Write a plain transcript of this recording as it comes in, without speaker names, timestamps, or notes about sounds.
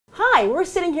Hi, we're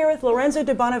sitting here with Lorenzo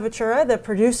di Bonaventura, the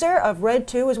producer of Red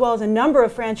 2, as well as a number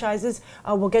of franchises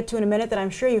we'll get to in a minute that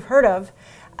I'm sure you've heard of.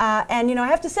 And you know, I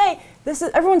have to say,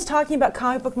 everyone's talking about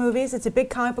comic book movies. It's a big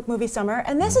comic book movie summer,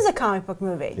 and this is a comic book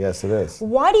movie. Yes, it is.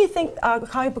 Why do you think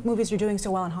comic book movies are doing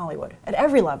so well in Hollywood, at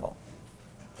every level?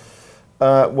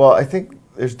 Well, I think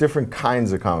there's different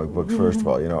kinds of comic books, first of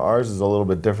all. You know, ours is a little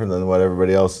bit different than what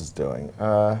everybody else is doing.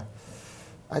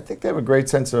 I think they have a great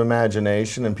sense of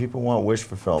imagination, and people want wish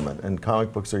fulfillment, and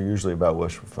comic books are usually about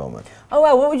wish fulfillment. Oh,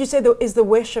 wow. What would you say is the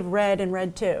wish of Red and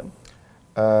Red 2?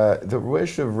 The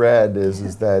wish of Red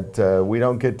is that we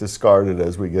don't get discarded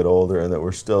as we get older, and that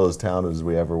we're still as talented as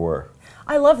we ever were.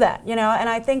 I love that, you know, and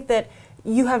I think that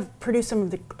you have produced some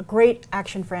of the great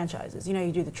action franchises. You know,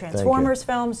 you do the Transformers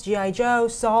films, G.I. Joe,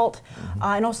 Salt,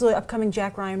 and also the upcoming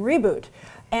Jack Ryan reboot.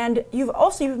 And you've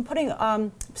been putting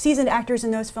seasoned actors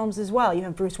in those films as well. You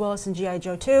have Bruce Willis in G.I.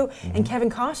 Joe 2, and Kevin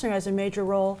Costner has a major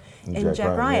role in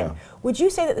Jack Ryan. Yeah. Would you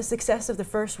say that the success of the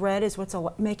first Red is what's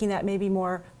making that maybe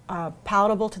more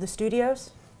palatable to the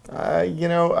studios? You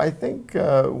know, I think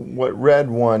what Red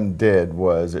 1 did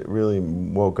was it really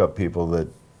woke up people that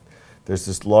there's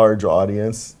this large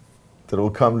audience that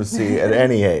will come to see at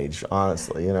any age,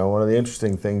 honestly. You know, one of the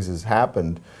interesting things has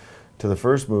happened to the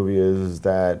first movie is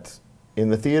that in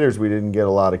the theaters we didn't get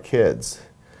a lot of kids,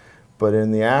 but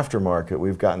in the aftermarket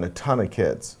we've gotten a ton of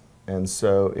kids. And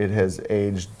so it has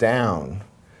aged down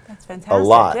a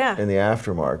lot in the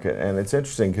aftermarket. And it's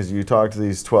interesting because you talk to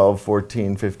these 12,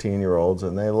 14, 15-year-olds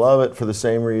and they love it for the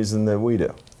same reason that we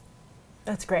do.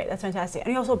 That's great. That's fantastic.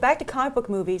 And also, back to comic book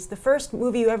movies, the first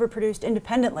movie you ever produced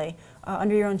independently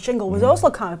under your own shingle was also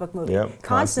a comic book movie,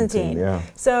 Constantine. Yeah.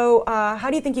 So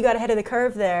how do you think you got ahead of the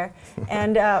curve there?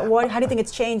 And how do you think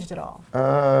it's changed at all?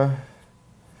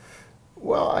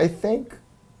 Well, I think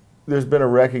there's been a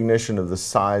recognition of the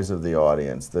size of the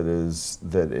audience that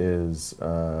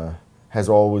has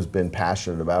always been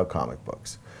passionate about comic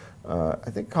books. I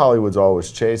think Hollywood's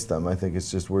always chased them. I think it's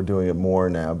just we're doing it more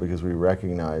now because we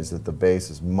recognize that the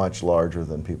base is much larger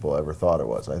than people ever thought it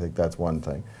was. I think that's one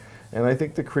thing. And I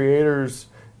think the creators,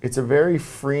 it's a very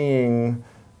freeing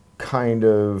kind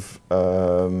of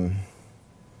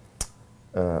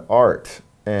art,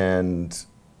 and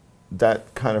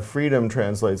that kind of freedom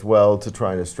translates well to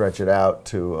trying to stretch it out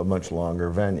to a much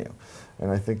longer venue. And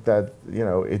I think that, you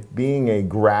know, it being a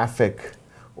graphic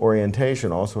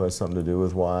orientation also has something to do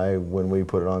with why when we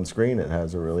put it on screen it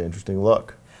has a really interesting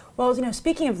look. Well, you know,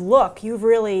 speaking of look, you've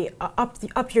really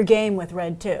upped your game with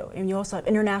Red 2. And you also have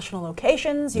international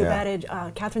locations. You've added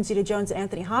Catherine Zeta-Jones and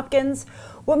Anthony Hopkins.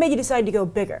 What made you decide to go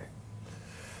bigger?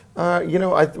 You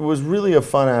know, it was really a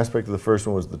fun aspect of the first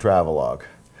one was the travelogue.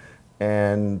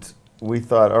 And we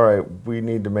thought, all right, we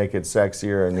need to make it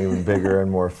sexier and even bigger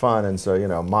and more fun. And so, you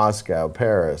know, Moscow,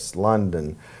 Paris,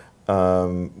 London,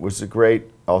 was a great,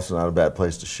 also not a bad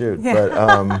place to shoot,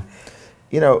 but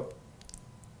you know,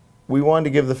 we wanted to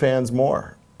give the fans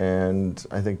more, and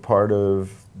I think part of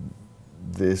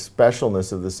the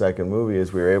specialness of the second movie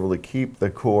is we were able to keep the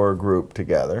core group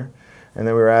together, and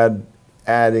then we were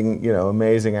adding, you know,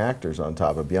 amazing actors on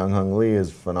top of it. Byung-Hun Lee is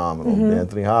phenomenal.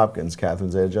 Anthony Hopkins,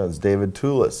 Catherine Zeta-Jones, David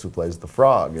Toulis, who plays the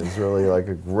Frog, is really like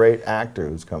a great actor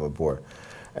who's come aboard,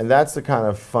 and that's the kind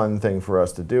of fun thing for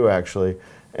us to do, actually.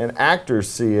 And actors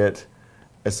see it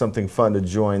as something fun to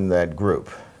join that group.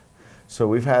 So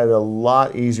we've had a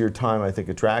lot easier time, I think,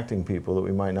 attracting people that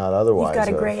we might not otherwise have.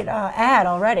 You've got a great ad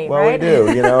already, well, right? Well, we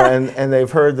do, you know, and they've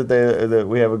heard that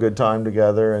we have a good time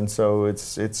together, and so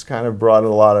it's kind of brought a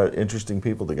lot of interesting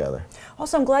people together.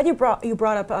 Also, I'm glad you brought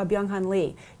up Byung-Hun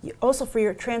Lee. Also, for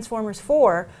your Transformers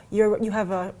 4, you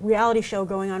have a reality show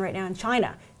going on right now in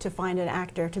China to find an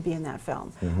actor to be in that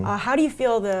film. How do you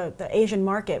feel the Asian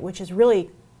market, which is really,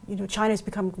 you know, China's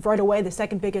become right away the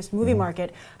second biggest movie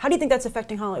market, how do you think that's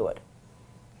affecting Hollywood?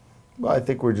 Well, I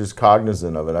think we're just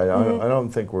cognizant of it. I don't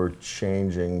think we're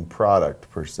changing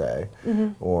product per se,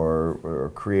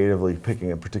 or creatively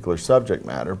picking a particular subject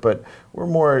matter. But we're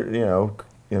more, you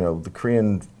know, the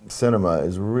Korean cinema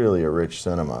is really a rich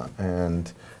cinema,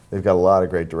 and they've got a lot of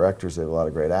great directors. They have a lot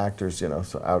of great actors. You know,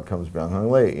 so out comes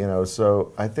Byung-Hun Lee. You know,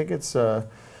 so I think it's, you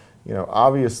know,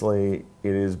 obviously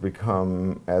it has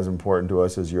become as important to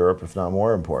us as Europe, if not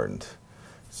more important.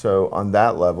 So on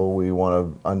that level, we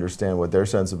want to understand what their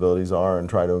sensibilities are and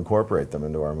try to incorporate them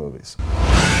into our movies.